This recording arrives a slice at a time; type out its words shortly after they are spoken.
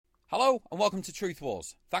Hello and welcome to Truth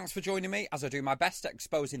Wars. Thanks for joining me as I do my best at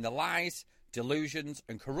exposing the lies, delusions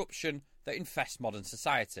and corruption that infest modern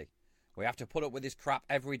society. We have to put up with this crap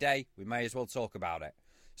every day. We may as well talk about it.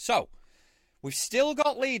 So, we've still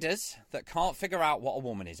got leaders that can't figure out what a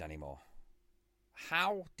woman is anymore.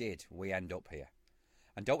 How did we end up here?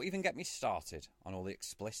 And don't even get me started on all the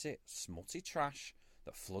explicit, smutty trash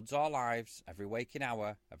that floods our lives every waking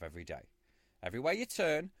hour of every day. Everywhere you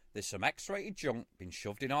turn, there's some X-rated junk being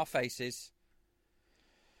shoved in our faces.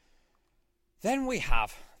 Then we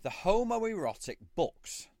have the homoerotic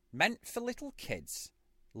books meant for little kids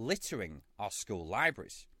littering our school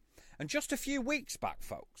libraries. And just a few weeks back,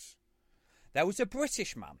 folks, there was a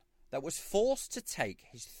British man that was forced to take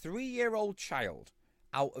his 3-year-old child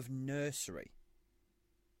out of nursery,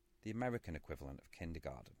 the American equivalent of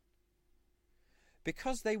kindergarten,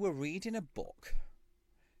 because they were reading a book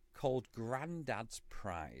called Grandad's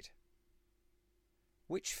Pride,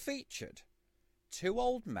 which featured 2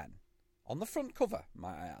 old men on the front cover,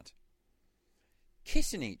 might I add,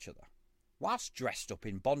 kissing each other whilst dressed up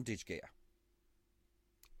in bondage gear.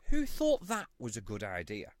 Who thought that was a good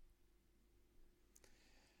idea?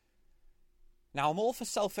 Now, I'm all for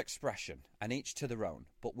self-expression and each to their own,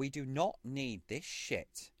 but we do not need this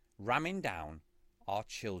shit ramming down our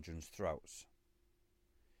children's throats.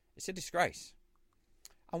 It's a disgrace.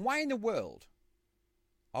 And why in the world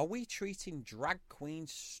are we treating drag queen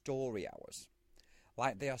story hours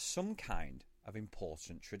like they are some kind of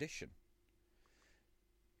important tradition?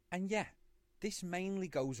 And yeah, this mainly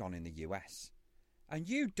goes on in the US. And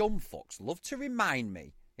you dumb fucks love to remind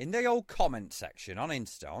me in the old comment section on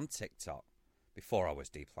Insta, on TikTok, before I was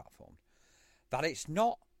deplatformed, that it's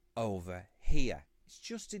not over here. It's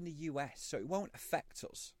just in the US, so it won't affect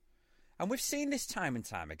us. And we've seen this time and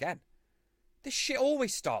time again. This shit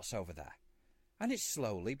always starts over there. And it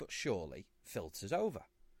slowly but surely filters over.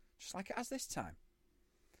 Just like it has this time.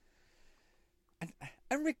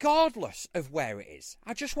 And regardless of where it is,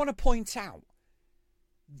 I just want to point out,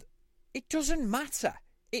 it doesn't matter.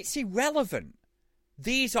 It's irrelevant.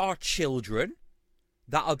 These are children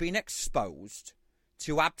that are being exposed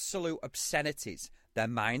to absolute obscenities. Their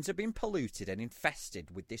minds have been polluted and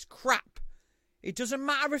infested with this crap. It doesn't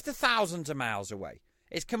matter if they're thousands of miles away.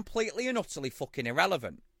 It's completely and utterly fucking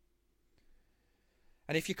irrelevant.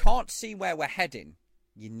 And if you can't see where we're heading,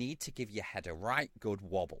 you need to give your head a right good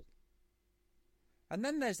wobble. And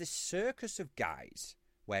then there's this circus of guys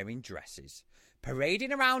wearing dresses,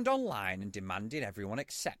 parading around online and demanding everyone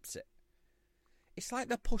accepts it. It's like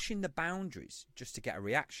they're pushing the boundaries just to get a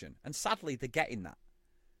reaction. And sadly, they're getting that.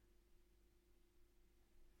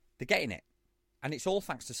 They're getting it. And it's all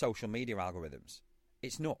thanks to social media algorithms.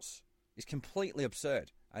 It's nuts. It's completely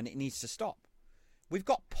absurd, and it needs to stop. We've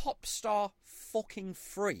got pop star fucking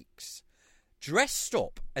freaks dressed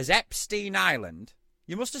up as Epstein Island.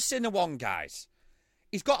 You must have seen the one, guys.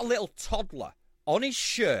 He's got a little toddler on his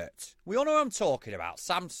shirt. We all know who I'm talking about,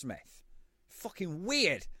 Sam Smith. Fucking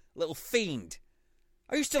weird little fiend.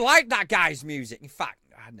 I used to like that guy's music. In fact,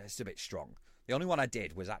 it's a bit strong. The only one I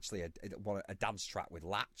did was actually a dance track with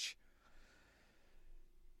Latch.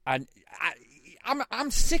 And I'm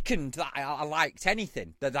sickened that I liked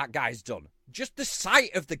anything that guy's done. Just the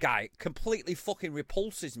sight of the guy completely fucking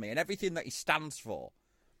repulses me and everything that he stands for.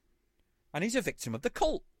 And he's a victim of the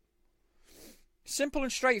cult. Simple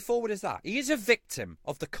and straightforward as that. He is a victim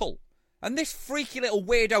of the cult. And this freaky little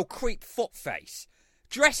weirdo creep footface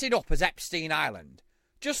dressing up as Epstein Island,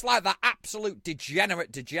 just like that absolute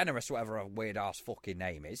degenerate, whatever a weird ass fucking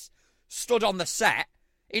name is, stood on the set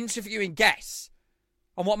interviewing guests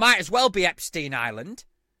on what might as well be Epstein Island.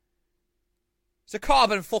 It's a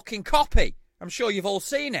carbon fucking copy. I'm sure you've all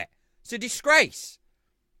seen it. It's a disgrace.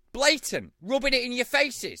 Blatant. Rubbing it in your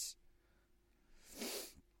faces.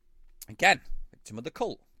 Again, victim of the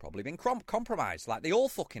cult. Probably been compromised like they all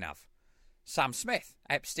fucking have. Sam Smith,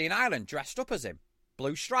 Epstein Island, dressed up as him.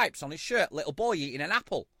 Blue stripes on his shirt. Little boy eating an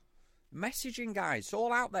apple. Messaging, guys. It's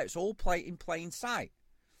all out there. It's all in plain sight.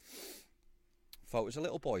 Photos of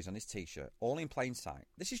little boys on his t-shirt, all in plain sight.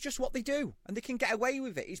 This is just what they do, and they can get away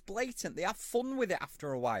with it. It's blatant. They have fun with it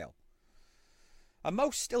after a while. And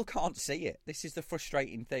most still can't see it. This is the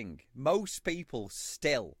frustrating thing. Most people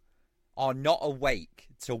still are not awake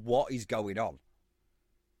to what is going on.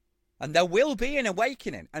 And there will be an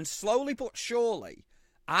awakening, and slowly but surely,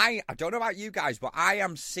 I don't know about you guys, but I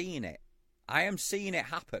am seeing it. I am seeing it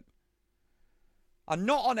happen. And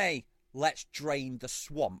not on a let's drain the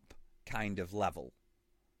swamp kind of level.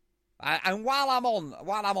 And while I'm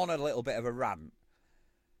on a little bit of a rant,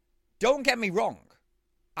 don't get me wrong,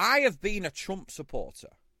 I have been a Trump supporter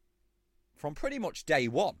from pretty much day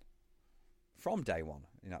one. From day one.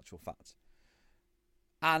 in actual fact.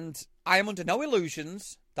 And I am under no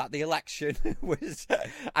illusions that the election was...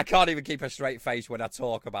 I can't even keep a straight face when I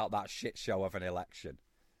talk about that shit show of an election.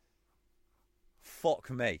 Fuck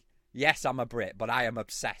me. Yes, I'm a Brit, but I am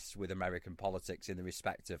obsessed with American politics in the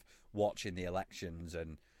respect of watching the elections.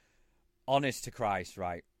 And honest to Christ,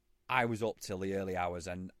 right, I was up till the early hours,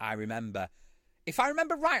 and I remember, if I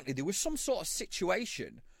remember rightly, there was some sort of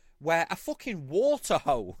situation where a fucking water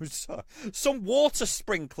hose, some water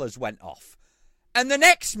sprinklers went off. And the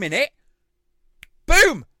next minute,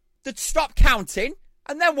 boom, they'd stopped counting.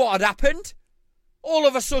 And then what had happened? All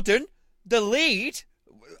of a sudden, the lead,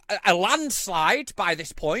 a landslide by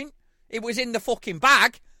this point, it was in the fucking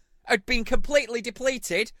bag, had been completely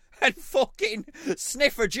depleted, and fucking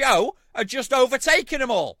Sniffer Joe had just overtaken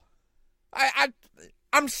them all.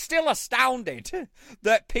 I'm still astounded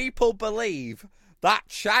that people believe that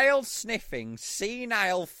child-sniffing,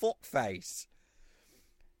 senile fuckface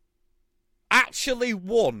actually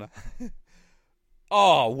won.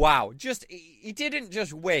 Oh, wow. He didn't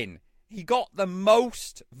just win. He got the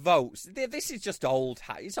most votes. This is just old.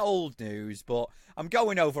 It's old news, but I'm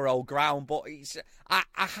going over old ground. But I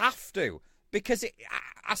have to, because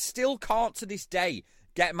I still can't to this day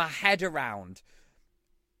get my head around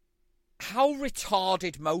how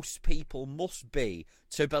retarded most people must be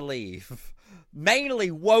to believe,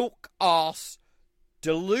 mainly woke arse,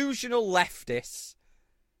 delusional leftists.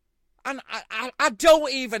 And I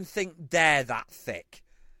don't even think they're that thick.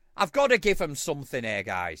 I've got to give them something here,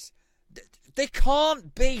 guys. They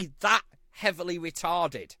can't be that heavily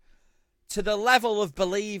retarded to the level of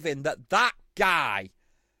believing that guy...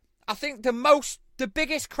 I think the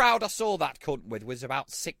biggest crowd I saw that cunt with was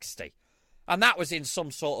about 60. And that was in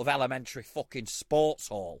some sort of elementary fucking sports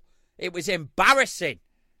hall. It was embarrassing.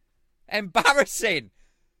 Embarrassing.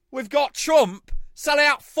 We've got Trump selling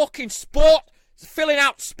out fucking filling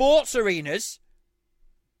out sports arenas.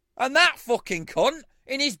 And that fucking cunt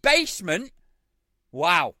in his basement.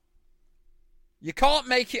 Wow. You can't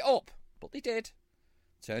make it up. But they did.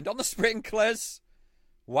 Turned on the sprinklers.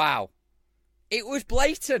 Wow. It was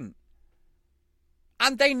blatant.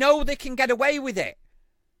 And they know they can get away with it.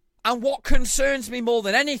 And what concerns me more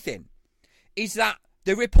than anything is that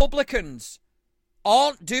the Republicans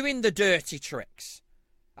aren't doing the dirty tricks.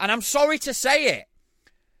 And I'm sorry to say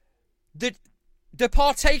it. They're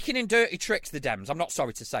partaking in dirty tricks, the Dems. I'm not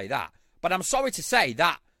sorry to say that. But I'm sorry to say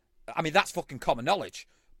that, I mean, that's fucking common knowledge.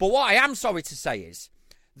 But what I am sorry to say is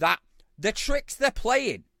that the tricks they're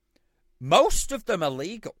playing, most of them are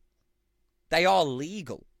legal. They are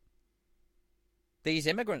legal. These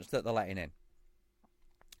immigrants that they're letting in.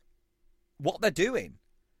 What they're doing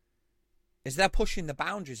is they're pushing the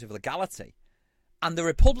boundaries of legality. And the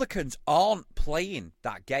Republicans aren't playing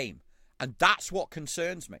that game. And that's what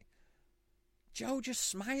concerns me. Joe just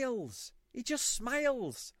smiles. He just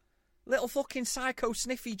smiles. Little fucking psycho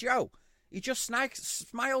sniffy Joe. He just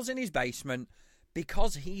smiles in his basement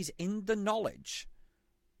because he's in the knowledge.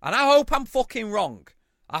 And I hope I'm fucking wrong.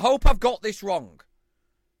 I hope I've got this wrong.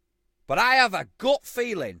 But I have a gut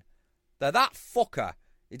feeling that fucker...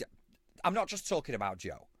 I'm not just talking about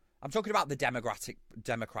Joe. I'm talking about the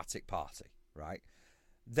Democratic Party, right?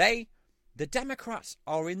 The Democrats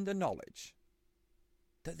are in the knowledge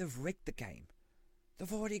that they've rigged the game.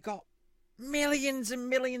 They've already got millions and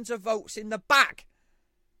millions of votes in the bag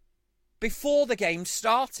before the game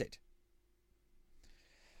started.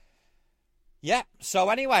 Yeah,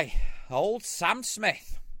 so anyway, old Sam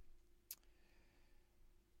Smith.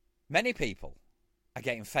 Many people are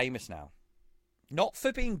getting famous now. Not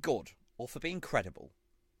for being good or for being credible,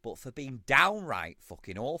 but for being downright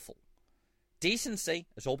fucking awful. Decency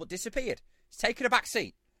has all but disappeared. It's taken a back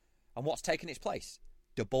seat. And what's taken its place?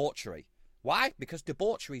 Debauchery. Why? Because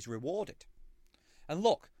debauchery is rewarded. And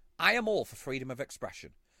look, I am all for freedom of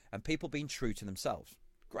expression and people being true to themselves.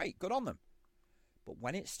 Great, good on them. But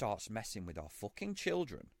when it starts messing with our fucking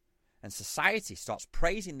children and society starts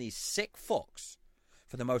praising these sick fucks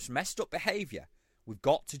for the most messed up behaviour, we've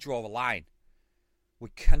got to draw a line. We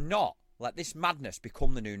cannot let this madness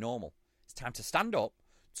become the new normal. It's time to stand up,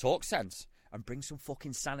 talk sense, and bring some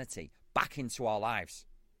fucking sanity back into our lives.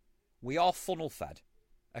 We are funnel-fed,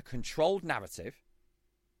 a controlled narrative,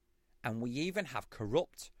 and we even have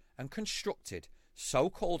corrupt and constructed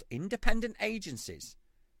so-called independent agencies,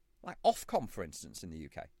 like Ofcom, for instance, in the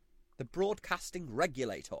UK, the Broadcasting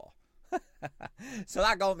Regulator. So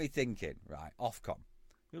that got me thinking, right, Ofcom,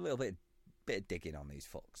 a little bit of digging on these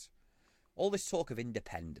fucks. All this talk of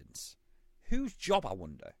independence. Whose job, I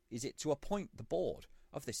wonder, is it to appoint the board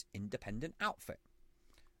of this independent outfit?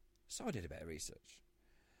 So I did a bit of research.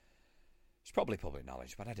 It's probably public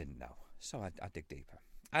knowledge, but I didn't know. So I dig deeper.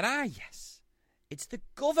 And yes, it's the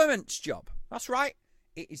government's job. That's right.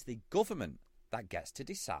 It is the government that gets to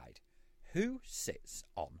decide who sits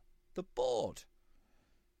on the board.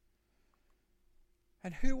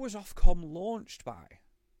 And who was Ofcom launched by?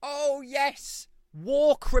 Oh, yes,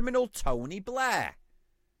 war criminal Tony Blair.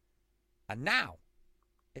 And now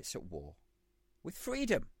it's at war with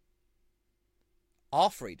freedom. Our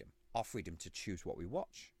freedom to choose what we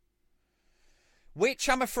watch. Which,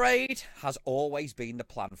 I'm afraid, has always been the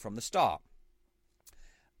plan from the start.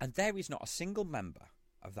 And there is not a single member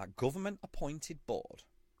of that government-appointed board,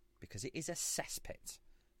 because it is a cesspit,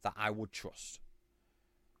 that I would trust.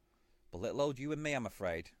 But little old you and me, I'm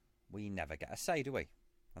afraid, we never get a say, do we?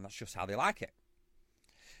 And that's just how they like it.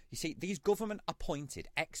 You see, these government-appointed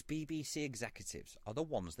ex-BBC executives are the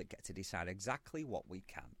ones that get to decide exactly what we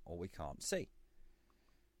can or we can't see.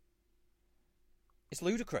 It's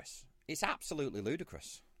ludicrous. It's absolutely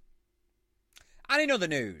ludicrous. And in other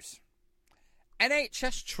news,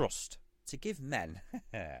 NHS trust to give men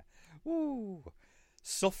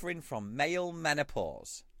suffering from male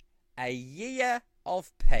menopause a year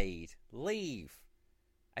of paid leave.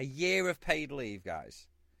 A year of paid leave, guys.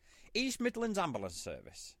 East Midlands Ambulance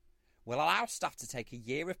Service will allow staff to take a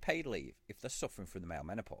year of paid leave if they're suffering from the male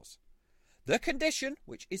menopause. The condition,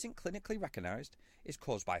 which isn't clinically recognised, is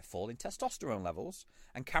caused by a fall in testosterone levels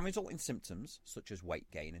and can result in symptoms such as weight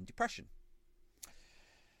gain and depression.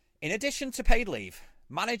 In addition to paid leave,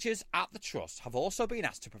 managers at the trust have also been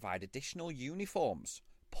asked to provide additional uniforms,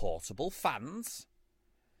 portable fans,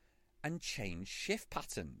 and change shift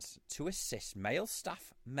patterns to assist male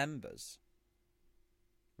staff members,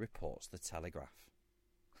 reports The Telegraph.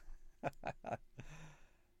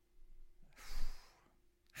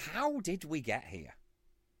 How did we get here?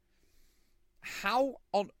 How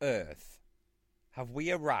on earth have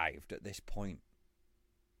we arrived at this point?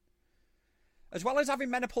 As well as having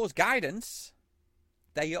menopause guidance,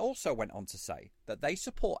 they also went on to say that they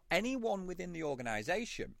support anyone within the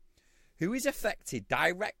organisation who is affected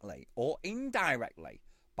directly or indirectly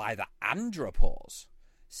by the andropause,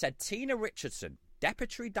 said Tina Richardson,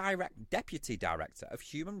 Deputy Director of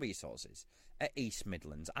Human Resources at East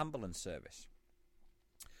Midlands Ambulance Service.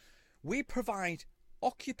 We provide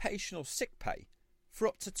occupational sick pay for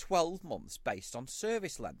up to 12 months based on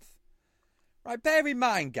service length. Right, bear in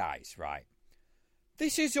mind, guys, right,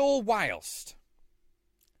 this is all whilst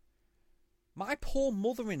my poor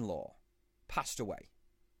mother-in-law passed away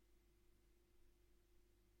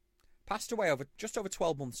just over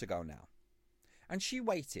 12 months ago now. And she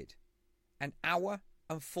waited an hour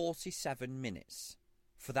and 47 minutes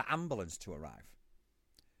for the ambulance to arrive.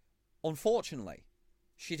 Unfortunately,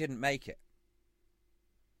 she didn't make it.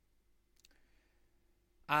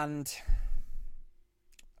 And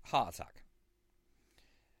heart attack.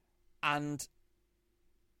 And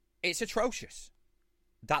it's atrocious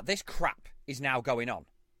that this crap is now going on.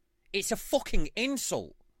 It's a fucking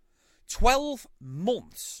insult. 12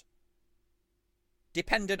 months.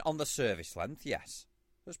 Dependent on the service length, yes.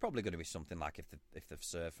 There's probably going to be something like if they've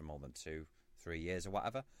served for more than 2-3 years or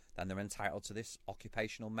whatever, then they're entitled to this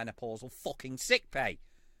occupational menopausal fucking sick pay.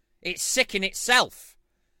 It's sick in itself.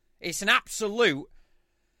 It's an absolute...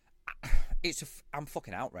 I'm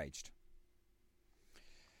fucking outraged.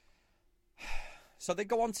 So they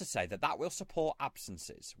go on to say that will support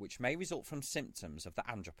absences which may result from symptoms of the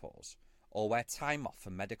andropause or where time off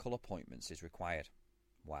for medical appointments is required.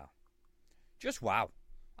 Wow. Just wow.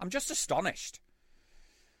 I'm just astonished.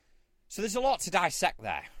 So there's a lot to dissect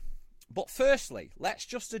there. But firstly, let's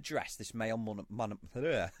just address this male...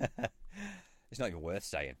 It's not even worth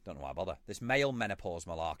saying. Don't know why I bother. This male menopause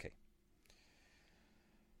malarkey.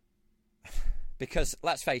 Because,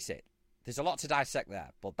 let's face it, there's a lot to dissect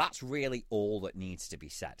there. But that's really all that needs to be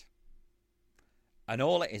said. And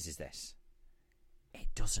all it is this. It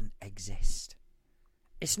doesn't exist.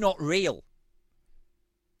 It's not real.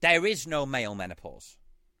 There is no male menopause.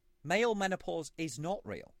 Male menopause is not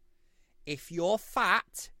real. If you're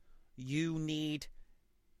fat, you need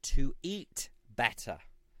to eat better.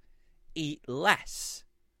 Eat less.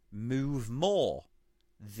 Move more.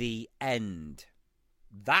 The end.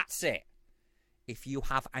 That's it. If you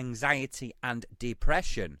have anxiety and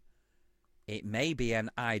depression, it may be an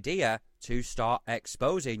idea to start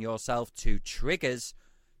exposing yourself to triggers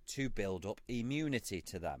to build up immunity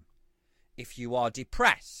to them. If you are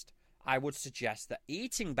depressed, I would suggest that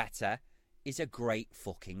eating better is a great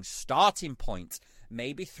fucking starting point.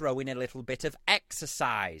 Maybe throw in a little bit of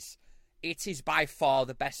exercise. It is by far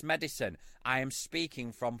the best medicine. I am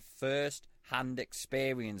speaking from first-hand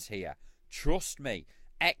experience here. Trust me,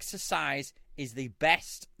 exercise is the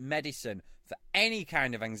best medicine for any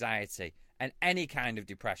kind of anxiety, and any kind of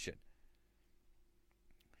depression.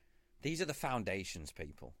 These are the foundations,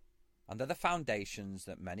 people. And they're the foundations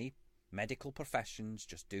that many medical professions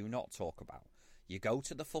just do not talk about. You go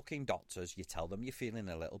to the fucking doctors, you tell them you're feeling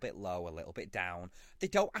a little bit low, a little bit down. They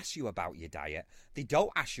don't ask you about your diet. They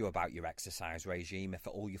don't ask you about your exercise regime, if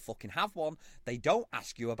at all you fucking have one. They don't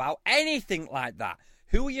ask you about anything like that.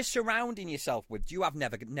 Who are you surrounding yourself with? Do you have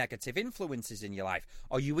negative influences in your life?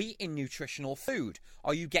 Are you eating nutritional food?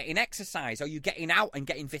 Are you getting exercise? Are you getting out and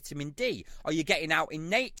getting vitamin D? Are you getting out in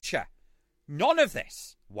nature? None of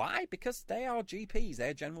this. Why? Because they are GPs.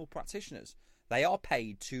 They're general practitioners. They are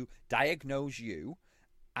paid to diagnose you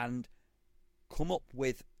and come up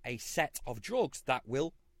with a set of drugs that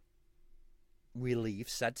will relieve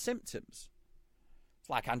said symptoms. It's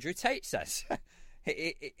like Andrew Tate says.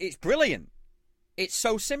 It's brilliant. It's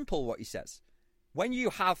so simple what he says. When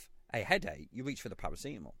you have a headache, you reach for the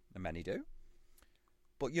paracetamol, and many do.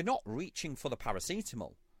 But you're not reaching for the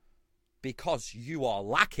paracetamol because you are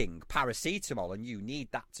lacking paracetamol and you need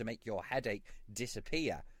that to make your headache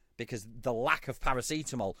disappear because the lack of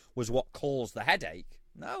paracetamol was what caused the headache.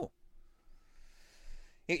 No.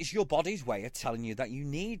 It's your body's way of telling you that you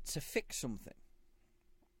need to fix something.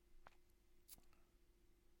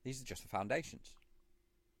 These are just the foundations.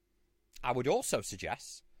 I would also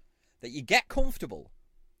suggest that you get comfortable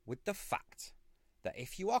with the fact that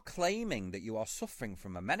if you are claiming that you are suffering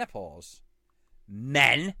from a menopause,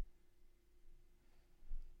 men,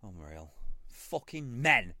 unreal, fucking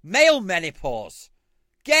men, male menopause,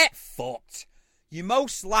 get fucked. You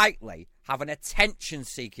most likely have an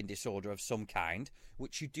attention-seeking disorder of some kind,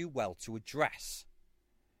 which you do well to address.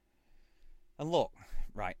 And look,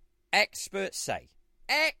 right, experts,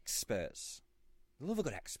 love a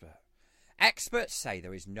good expert. Experts say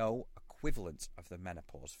there is no equivalent of the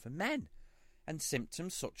menopause for men, and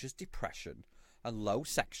symptoms such as depression and low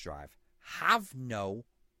sex drive have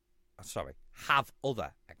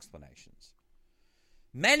other explanations.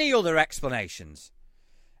 Many other explanations.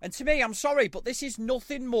 And to me, I'm sorry, but this is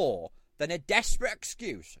nothing more than a desperate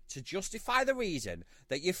excuse to justify the reason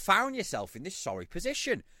that you found yourself in this sorry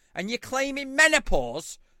position. And you're claiming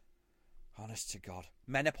menopause. Honest to God,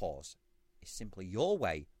 menopause is simply your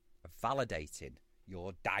way of validating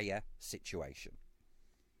your dire situation.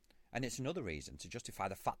 And it's another reason to justify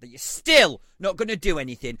the fact that you're still not going to do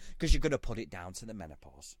anything because you're going to put it down to the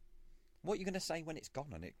menopause. What are you going to say when it's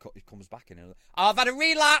gone and it comes back in? I've had a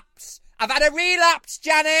relapse.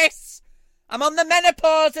 Janice. I'm on the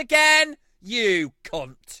menopause again. You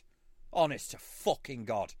cunt. Honest to fucking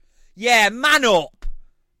God. Yeah, man up.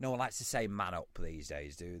 No one likes to say man up these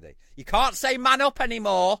days, do they? You can't say man up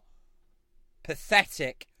anymore.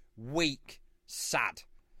 Pathetic, weak, sad.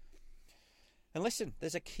 And listen,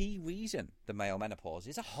 there's a key reason the male menopause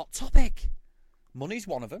is a hot topic. Money's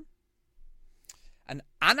one of them. And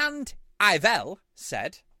Anand Ivel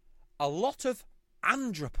said a lot of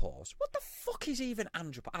andropause. What the fuck is even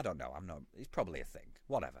andropause? I don't know. It's probably a thing.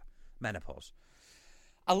 Whatever. Menopause.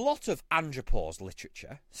 A lot of andropause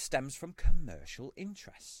literature stems from commercial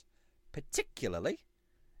interests, particularly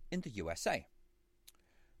in the USA,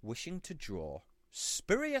 wishing to draw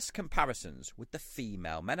spurious comparisons with the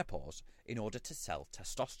female menopause in order to sell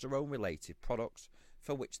testosterone-related products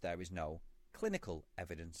for which there is no clinical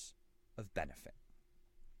evidence of benefit.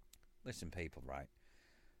 Listen, people, right?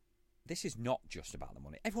 This is not just about the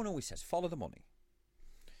money. Everyone always says, follow the money.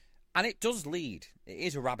 And it does lead. It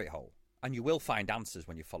is a rabbit hole. And you will find answers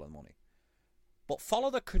when you follow the money. But follow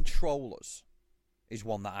the controllers is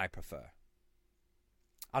one that I prefer.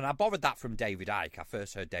 And I borrowed that from David Icke. I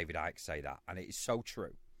first heard David Icke say that. And it is so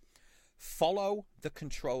true. Follow the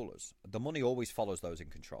controllers. The money always follows those in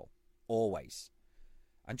control. Always.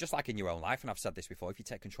 And just like in your own life, and I've said this before, if you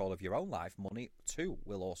take control of your own life, money too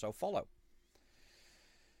will also follow.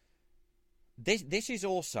 This is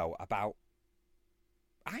also about...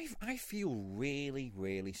 I feel really,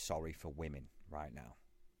 really sorry for women right now.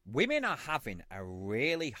 Women are having a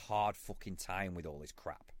really hard fucking time with all this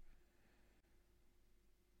crap.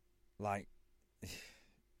 Like...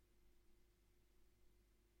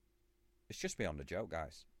 It's just beyond a joke,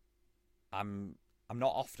 guys. I'm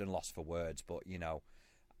not often lost for words, but, you know...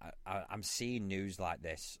 I'm seeing news like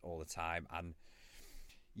this all the time, and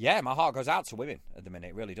yeah, my heart goes out to women at the minute.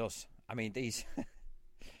 It really does. I mean, these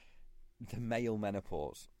the male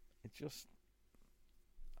menopause. It just,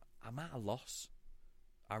 I'm at a loss.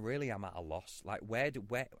 I really am at a loss. Like,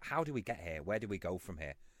 how do we get here? Where do we go from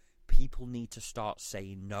here? People need to start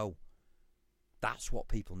saying no. That's what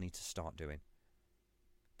people need to start doing.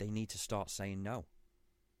 They need to start saying no.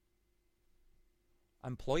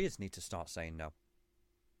 Employers need to start saying no.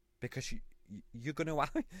 Because you're going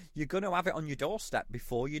to have it on your doorstep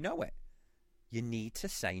before you know it. You need to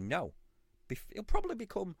say no. It'll probably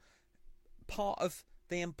become part of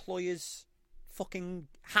the employer's fucking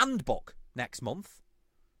handbook next month.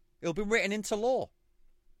 It'll be written into law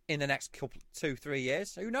in the next 2-3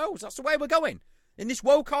 years. Who knows? That's the way we're going in this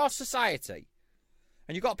woke-ass society.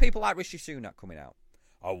 And you've got people like Rishi Sunak coming out.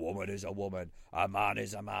 A woman is a woman. A man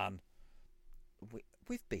is a man.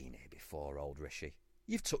 We've been here before, old Rishi.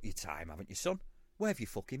 You've took your time, haven't you, son? Where have you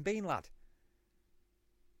fucking been, lad?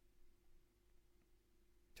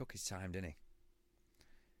 Took his time, didn't he?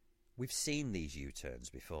 We've seen these U-turns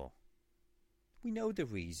before. We know the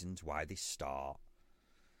reasons why they start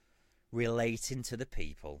relating to the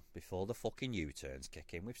people before the fucking U-turns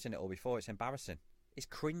kick in. We've seen it all before. It's embarrassing. It's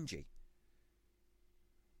cringy.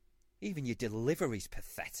 Even your delivery's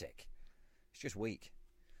pathetic. It's just weak.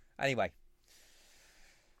 Anyway,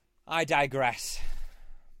 I digress.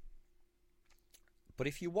 But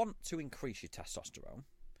if you want to increase your testosterone,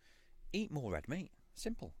 eat more red meat.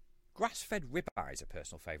 Simple. Grass-fed ribeye is a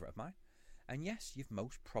personal favourite of mine. And yes, you've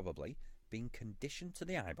most probably been conditioned to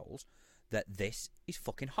the eyeballs that this is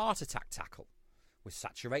fucking heart attack tackle. With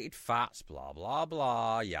saturated fats, blah, blah,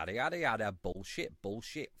 blah, yada, yada, yada. Bullshit,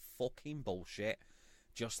 fucking bullshit.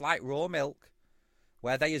 Just like raw milk,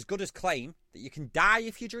 where they as good as claim that you can die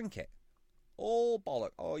if you drink it. All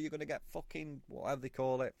bollock. Oh, you're going to get fucking, whatever they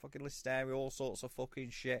call it, fucking listeria, all sorts of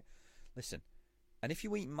fucking shit. Listen, and if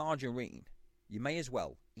you eat margarine, you may as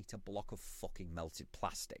well eat a block of fucking melted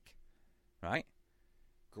plastic. Right?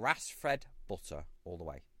 Grass-fed butter all the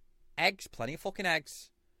way. Eggs, plenty of fucking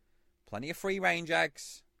eggs. Plenty of free-range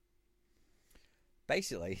eggs.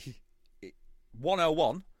 Basically,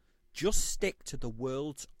 101, just stick to the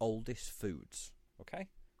world's oldest foods. Okay?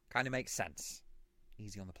 Kind of makes sense.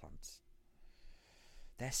 Easy on the plants.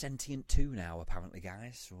 They're sentient too now, apparently,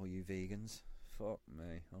 guys, for all you vegans. Fuck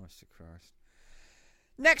me. Honest to Christ.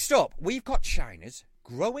 Next up, we've got China's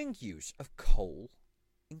growing use of coal,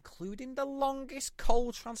 including the longest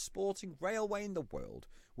coal transporting railway in the world,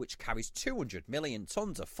 which carries 200 million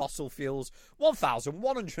tonnes of fossil fuels,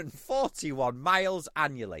 1,141 miles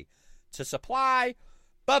annually, to supply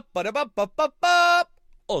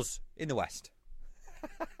us in the West.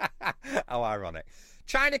 How ironic.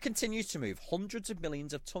 China continues to move hundreds of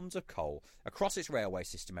millions of tonnes of coal across its railway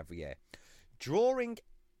system every year, drawing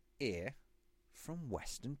ear from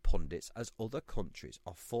Western pundits as other countries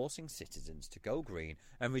are forcing citizens to go green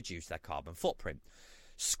and reduce their carbon footprint.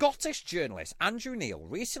 Scottish journalist Andrew Neil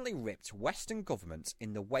recently ripped Western governments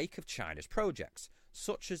in the wake of China's projects,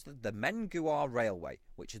 such as the Menguar Railway,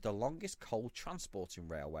 which is the longest coal transporting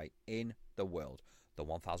railway in the world. The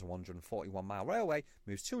 1,141-mile railway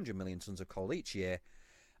moves 200 million tonnes of coal each year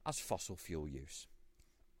as fossil fuel use.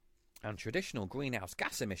 And traditional greenhouse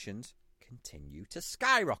gas emissions continue to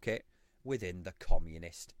skyrocket within the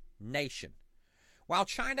communist nation. While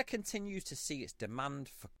China continues to see its demand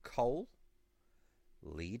for coal,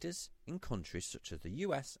 leaders in countries such as the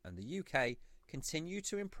US and the UK continue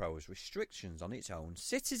to impose restrictions on its own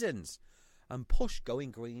citizens and push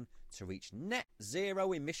going green to reach net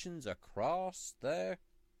zero emissions across the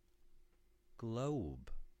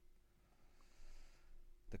globe.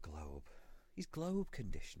 The globe. He's globe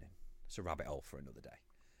conditioning. It's a rabbit hole for another day.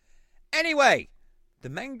 Anyway, the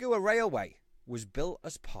Menguar Railway was built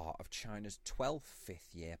as part of China's 12th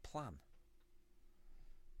fifth-year plan.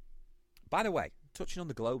 By the way, touching on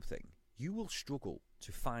the globe thing, you will struggle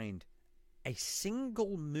to find a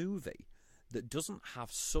single movie that doesn't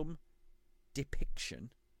have some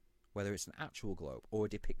depiction, whether it's an actual globe or a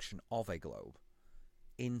depiction of a globe,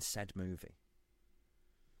 in said movie.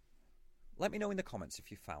 Let me know in the comments if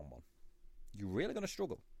you found one. You're really going to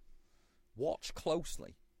struggle. Watch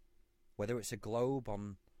closely. Whether it's a globe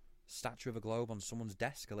on, statue of a globe on someone's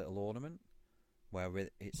desk, a little ornament, where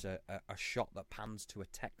it's a shot that pans to a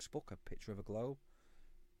textbook, a picture of a globe,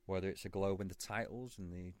 whether it's a globe in the titles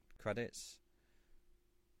and the credits.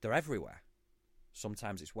 They're everywhere.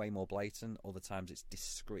 Sometimes it's way more blatant, other times it's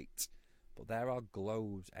discreet. But there are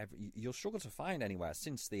globes. You'll struggle to find anywhere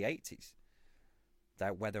since the 80s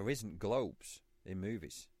where there isn't globes in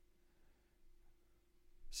movies.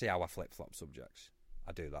 See how I flip-flop subjects?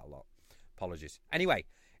 I do that a lot. Apologies. Anyway,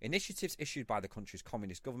 initiatives issued by the country's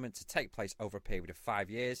communist government to take place over a period of 5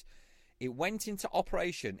 years. It went into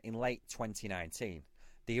operation in late 2019.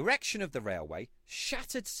 The erection of the railway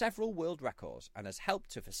shattered several world records and has helped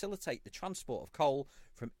to facilitate the transport of coal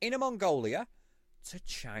from Inner Mongolia to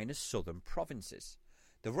China's southern provinces.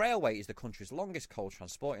 The railway is the country's longest coal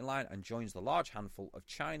transporting line and joins the large handful of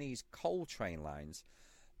Chinese coal train lines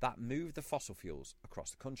that move the fossil fuels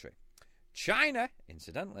across the country. China,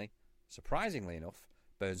 incidentally, surprisingly enough,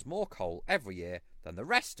 burns more coal every year than the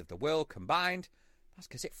rest of the world combined. That's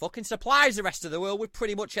because it fucking supplies the rest of the world with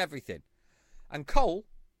pretty much everything. And coal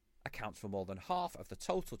accounts for more than half of the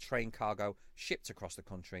total train cargo shipped across the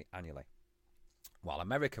country annually. While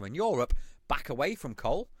America and Europe back away from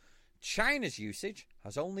coal, China's usage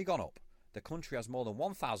has only gone up. The country has more than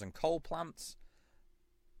 1,000 coal plants,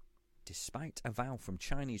 despite a vow from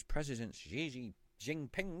Chinese President Xi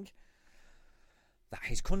Jinping that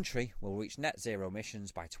his country will reach net zero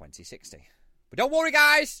emissions by 2060. But don't worry,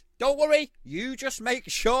 guys. Don't worry. You just make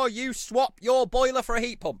sure you swap your boiler for a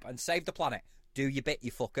heat pump and save the planet. Do your bit,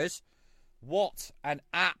 you fuckers. What an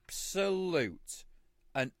absolute,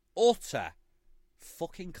 an utter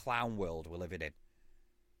fucking clown world we're living in.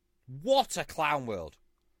 What a clown world.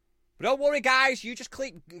 But don't worry, guys. You just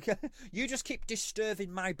keep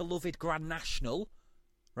disturbing my beloved Grand National,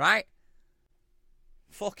 right?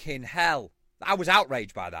 Fucking hell. I was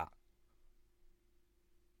outraged by that.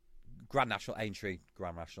 Grand National Aintree,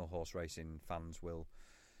 Grand National horse racing fans will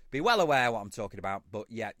be well aware what I'm talking about. But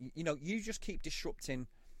yeah, you just keep disrupting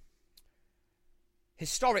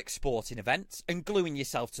historic sporting events and gluing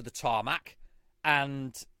yourself to the tarmac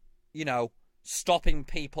and, stopping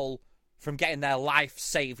people from getting their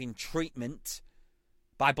life-saving treatment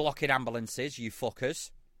by blocking ambulances, you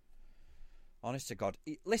fuckers. Honest to God.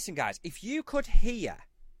 Listen, guys, if you could hear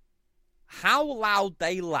how loud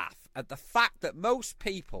they laugh at the fact that most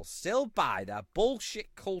people still buy their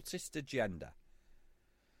bullshit cultist agenda.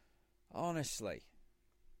 Honestly.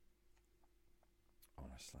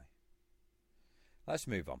 Let's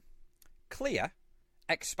move on. Clear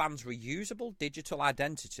expands reusable digital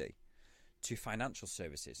identity to financial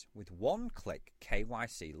services with one-click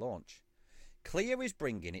KYC launch. Clear is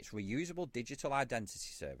bringing its reusable digital identity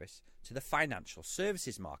service to the financial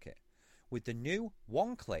services market with the new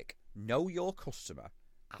one-click Know Your Customer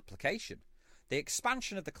application. The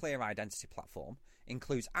expansion of the Clear Identity platform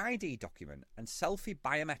includes ID document and selfie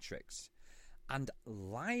biometrics and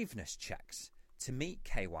liveness checks to meet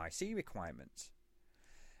KYC requirements,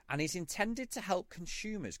 and is intended to help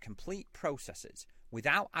consumers complete processes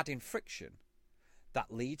without adding friction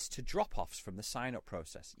that leads to drop-offs from the sign-up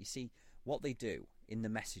process. You see, what they do in the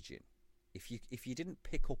messaging, if you didn't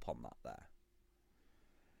pick up on that there,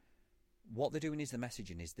 what they're doing is the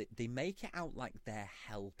messaging is that they make it out like they're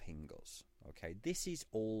helping us. Okay, this is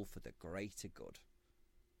all for the greater good.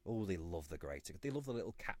 Oh, they love the greater good. They love the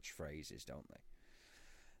little catchphrases, don't they?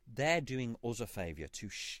 They're doing us a favour to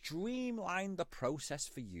streamline the process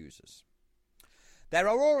for users. There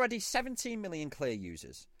are already 17 million Clear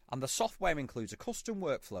users, and the software includes a custom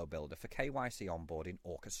workflow builder for KYC onboarding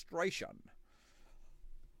orchestration.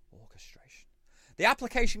 The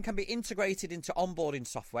application can be integrated into onboarding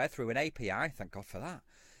software through an API, thank God for that,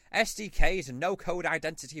 SDKs and no-code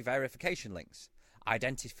identity verification links.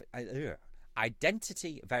 Identity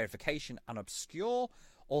verification and obscure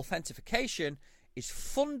authentication is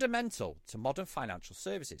fundamental to modern financial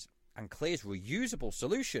services, and Clear's reusable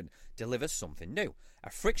solution delivers something new. A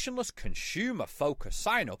frictionless consumer-focused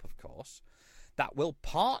sign-up, of course, that will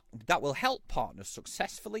help partners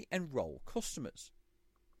successfully enroll customers,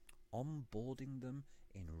 onboarding them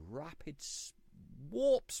in rapid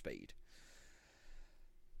warp speed,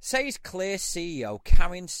 says Clear CEO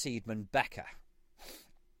Karen Seidman Becker,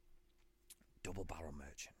 double barrel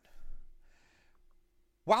merchant.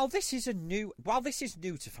 While this is new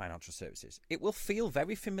to financial services, it will feel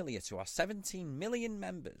very familiar to our 17 million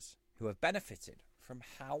members who have benefited from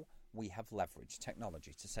how we have leveraged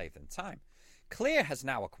technology to save them time. Clear has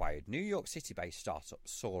now acquired New York City-based startup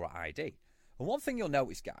Sora ID. And one thing you'll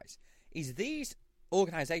notice, guys, is these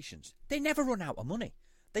organisations, they never run out of money.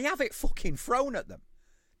 They have it fucking thrown at them.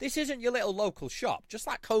 This isn't your little local shop. Just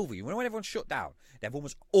like COVID, when everyone shut down, everyone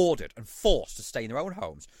was ordered and forced to stay in their own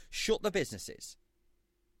homes, shut their businesses.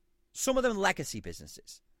 Some of them legacy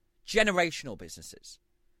businesses, generational businesses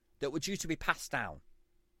that were due to be passed down.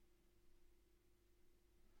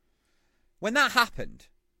 When that happened,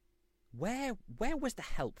 where was the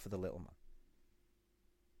help for the little man?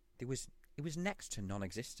 It was next to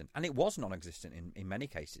non-existent, and it was non-existent in many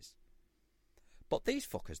cases. But these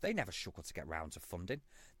fuckers, they never struggle to get rounds of funding.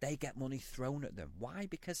 They get money thrown at them. Why?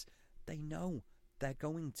 Because they know they're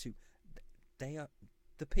going to. They are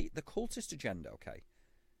the cultist agenda. Okay,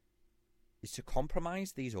 is to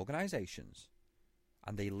compromise these organisations,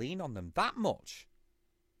 and they lean on them that much.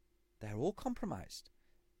 They're all compromised,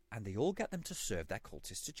 and they all get them to serve their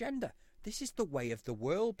cultist agenda. This is the way of the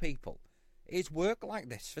world, people. It's worked like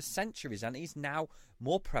this for centuries, and is now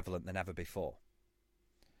more prevalent than ever before.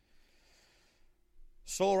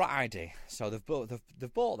 Sora ID. So they've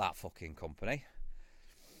bought that fucking company.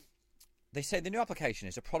 They say the new application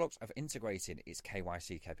is a product of integrating its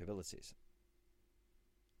KYC capabilities.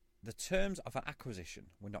 The terms of an acquisition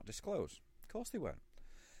were not disclosed. Of course they weren't.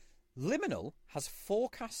 Liminal has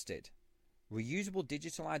forecasted reusable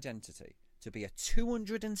digital identity to be a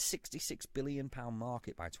 £266 billion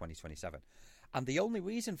market by 2027. And the only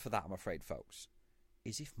reason for that, I'm afraid, folks,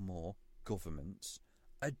 is if more governments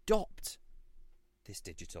adopt this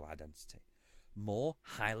digital identity. More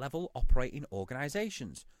high-level operating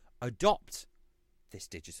organisations adopt this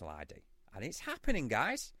digital ID. And it's happening,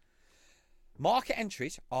 guys. Market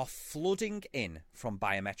entries are flooding in from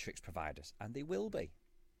biometrics providers, and they will be.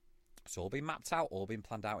 It's all been mapped out, all been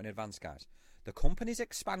planned out in advance, guys. The company's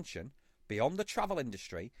expansion beyond the travel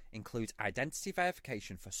industry includes identity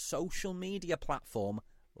verification for social media platform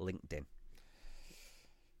LinkedIn.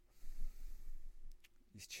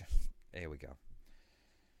 Here we go.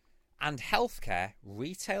 And healthcare,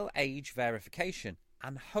 retail age verification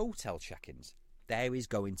and hotel check-ins. There is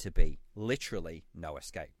going to be literally no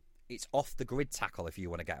escape. It's off the grid tackle if you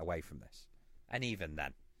want to get away from this. And even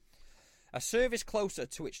then. A service closer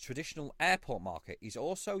to its traditional airport market is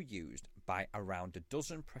also used by around a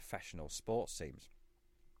dozen professional sports teams.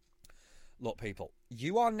 Look, people,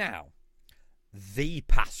 you are now the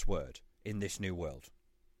password in this new world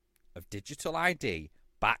of digital ID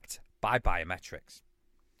backed by biometrics.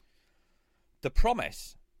 The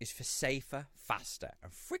promise is for safer, faster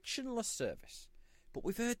and frictionless service. But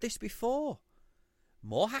we've heard this before.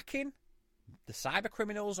 More hacking. The cyber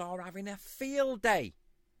criminals are having a field day.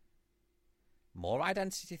 More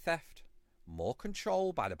identity theft. More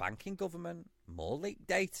control by the banking government. More leaked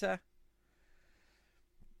data.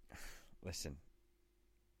 Listen.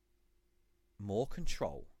 More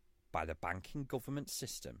control by the banking government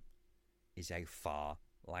system is a far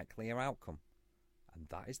likelier outcome. And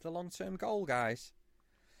that is the long-term goal, guys.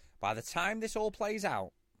 By the time this all plays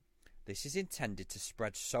out, this is intended to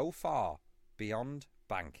spread so far beyond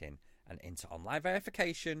banking and into online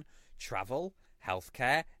verification, travel,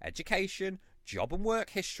 healthcare, education, job and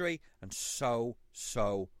work history, and so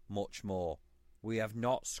much more. We have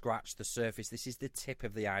not scratched the surface. This is the tip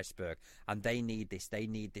of the iceberg, and they need this. They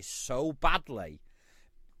need this so badly.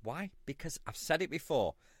 Why? Because I've said it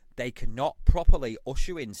before. They cannot properly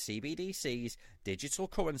usher in CBDCs, digital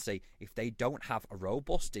currency, if they don't have a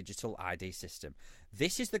robust digital ID system.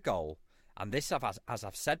 This is the goal, and this, as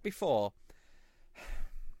I've said before,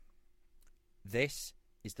 this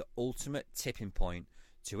is the ultimate tipping point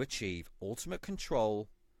to achieve ultimate control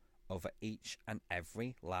over each and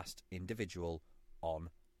every last individual on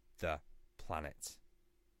the planet.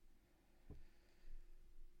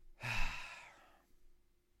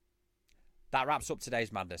 That wraps up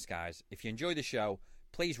today's madness, guys. If you enjoy the show,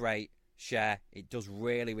 please rate, share. It does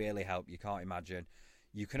really, really help. You can't imagine.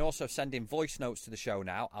 You can also send in voice notes to the show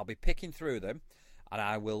now. I'll be picking through them, and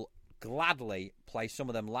I will gladly play some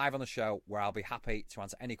of them live on the show, where I'll be happy to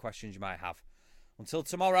answer any questions you might have. Until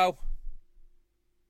tomorrow.